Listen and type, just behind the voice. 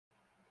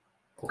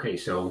Okay,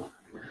 so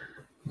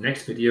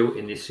next video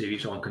in this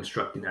series on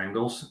constructing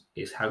angles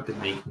is how to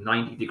make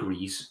 90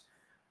 degrees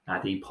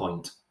at a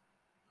point.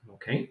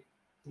 Okay,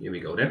 here we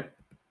go then.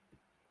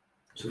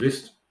 So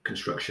this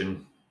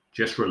construction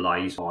just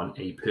relies on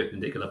a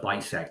perpendicular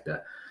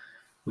bisector.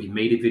 We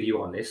made a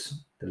video on this.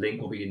 The link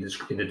will be in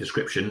the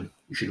description.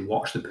 You should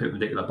watch the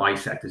perpendicular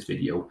bisectors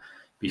video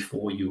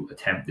before you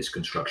attempt this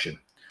construction.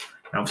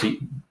 Now, obviously,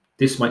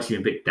 this might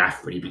seem a bit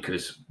daft for you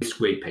because this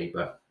squared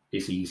paper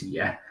is easy,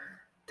 yeah?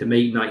 To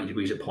make 90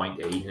 degrees at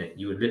point A,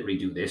 you would literally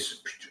do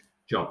this,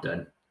 job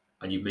done,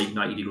 and you make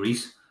 90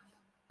 degrees.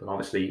 But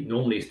obviously,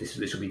 normally this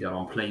will be done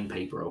on plain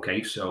paper,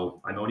 okay?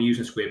 So I'm only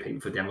using square paper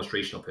for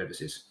demonstrational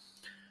purposes.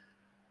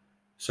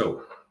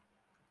 So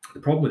the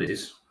problem with it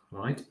is,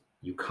 right,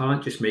 you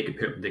can't just make a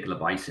perpendicular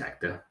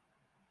bisector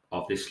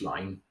of this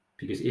line,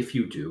 because if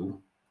you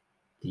do,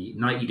 the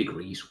 90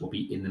 degrees will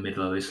be in the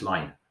middle of this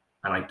line.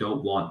 And I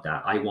don't want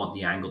that. I want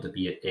the angle to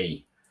be at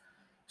A.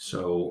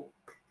 So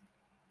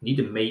you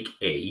need to make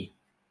A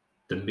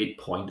the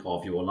midpoint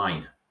of your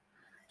line.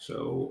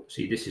 So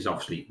see, this is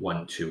obviously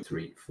 1, 2,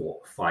 3, 4,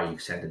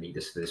 5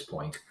 centimeters to this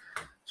point.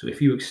 So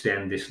if you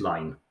extend this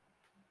line,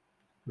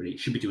 really, you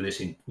should be doing this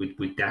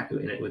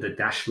with a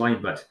dashed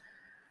line, but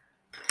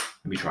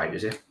let me try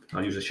this.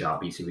 I'll use a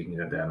Sharpie, see if we can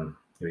get here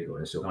we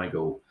go. So when I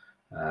go,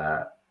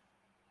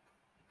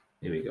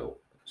 here we go.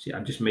 See,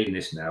 I'm just making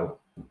this now.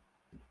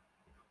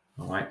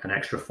 All right, an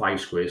extra 5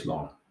 squares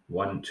long.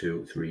 1,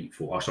 2, 3,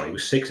 4. Oh, sorry, it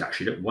was 6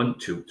 actually. 1,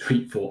 2,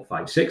 3, 4,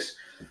 5, 6.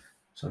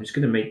 So I'm just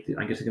going to make,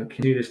 I'm going to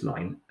continue this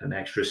line an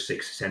extra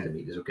 6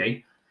 centimeters,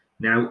 okay?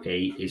 Now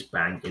A is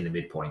bang in the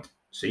midpoint.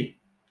 See?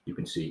 You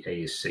can see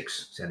A is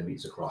 6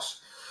 centimeters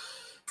across.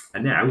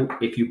 And now,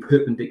 if you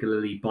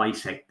perpendicularly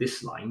bisect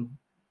this line,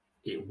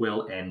 it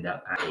will end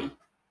up at A.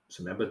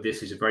 So remember,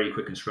 this is a very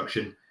quick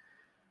construction.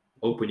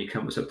 Open your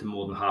compass up to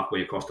more than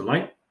halfway across the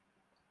line.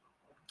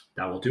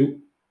 That will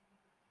do.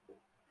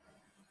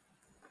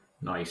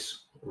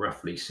 Nice,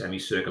 roughly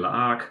semicircular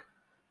arc.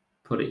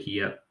 Put it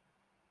here.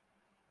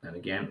 And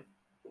again,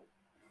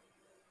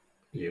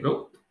 here you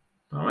go.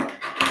 All right.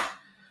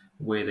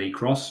 Where they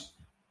cross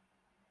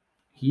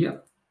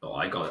here. Oh,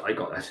 I got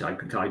this. I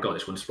can tell I got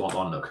this one spot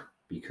on, look,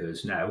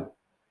 because now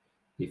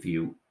if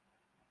you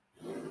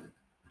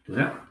do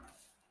that,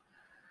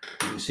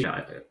 you can see,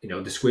 you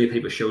know, the square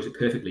paper shows it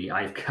perfectly.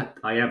 I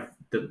have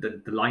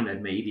the line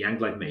I've made, the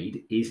angle I've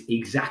made is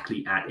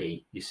exactly at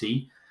A, you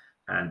see?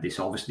 And this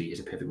obviously is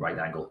a perfect right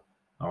angle.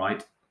 All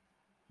right.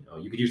 You know,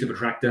 you could use the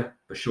protractor,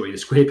 but surely the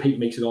square paper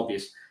makes it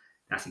obvious.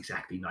 That's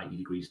exactly 90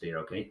 degrees there,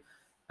 okay?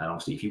 And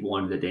obviously, if you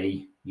wanted a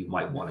day, you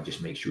might want to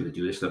just make sure to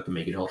do this stuff to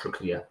make it ultra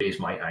clear. Here's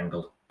my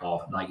angle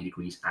of 90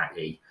 degrees at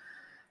A.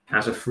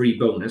 As a free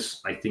bonus,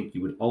 I think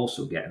you would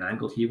also get an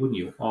angle here, wouldn't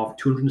you, of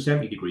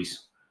 270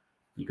 degrees,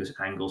 because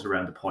angles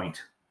around the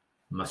point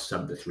must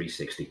sum to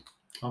 360.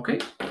 Okay,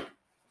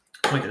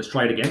 right, let's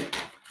try it again.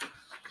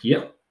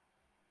 Here,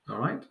 all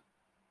right.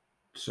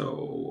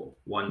 So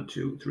 1,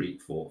 2, 3,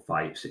 4,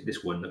 5, 6.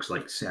 This one looks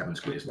like 7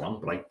 squares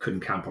long, but I couldn't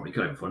count properly.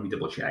 Let me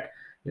double check.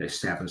 It is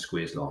 7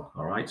 squares long.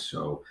 All right.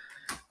 So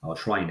I'll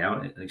try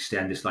now and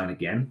extend this line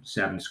again.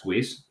 7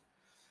 squares.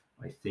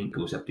 I think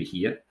goes up to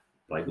here,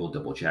 but I will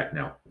double check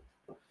now.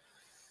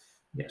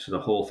 Yeah. So the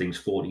whole thing's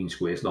 14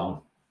 squares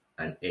long,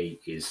 and A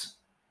is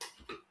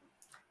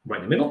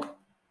right in the middle.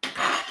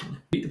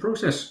 Repeat the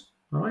process.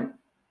 All right.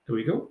 There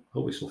we go.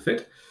 Hope this will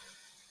fit.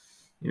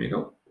 Here we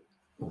go.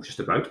 Oh, just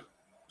about.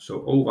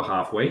 So over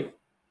halfway,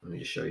 let me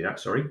just show you that,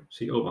 sorry.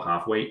 See, over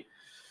halfway.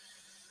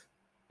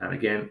 And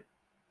again,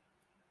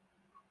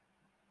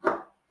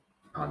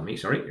 pardon me,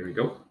 sorry, here we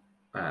go.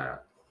 There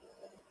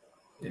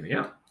we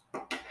are.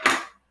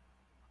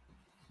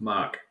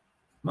 Mark,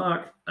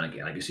 mark. And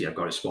again, I can see I've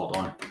got it spot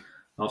on.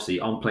 Obviously,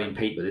 on plain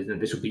paper,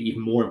 this would be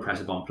even more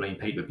impressive on plain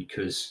paper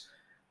because,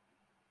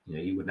 you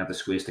know, you wouldn't have the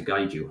squares to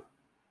guide you.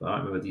 But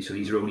remember, these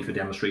are only for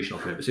demonstrational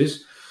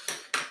purposes.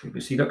 You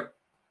can see, look,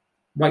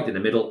 right in the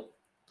middle.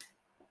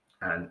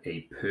 And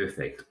a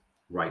perfect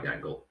right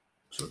angle.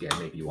 So again,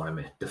 maybe you want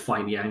to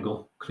define the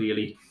angle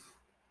clearly.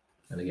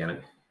 And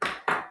again,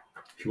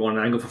 if you want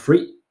an angle for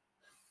free,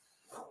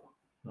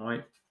 all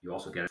right, you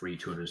also get a free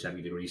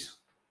 270 degrees.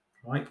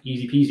 All right,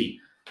 easy peasy.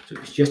 So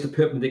it's just a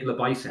perpendicular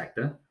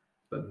bisector,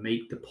 but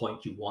make the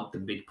point you want the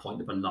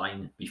midpoint of a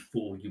line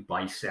before you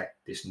bisect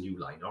this new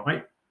line. All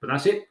right, but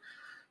that's it.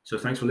 So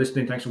thanks for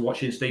listening. Thanks for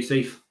watching. Stay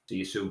safe. See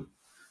you soon.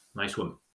 Nice one.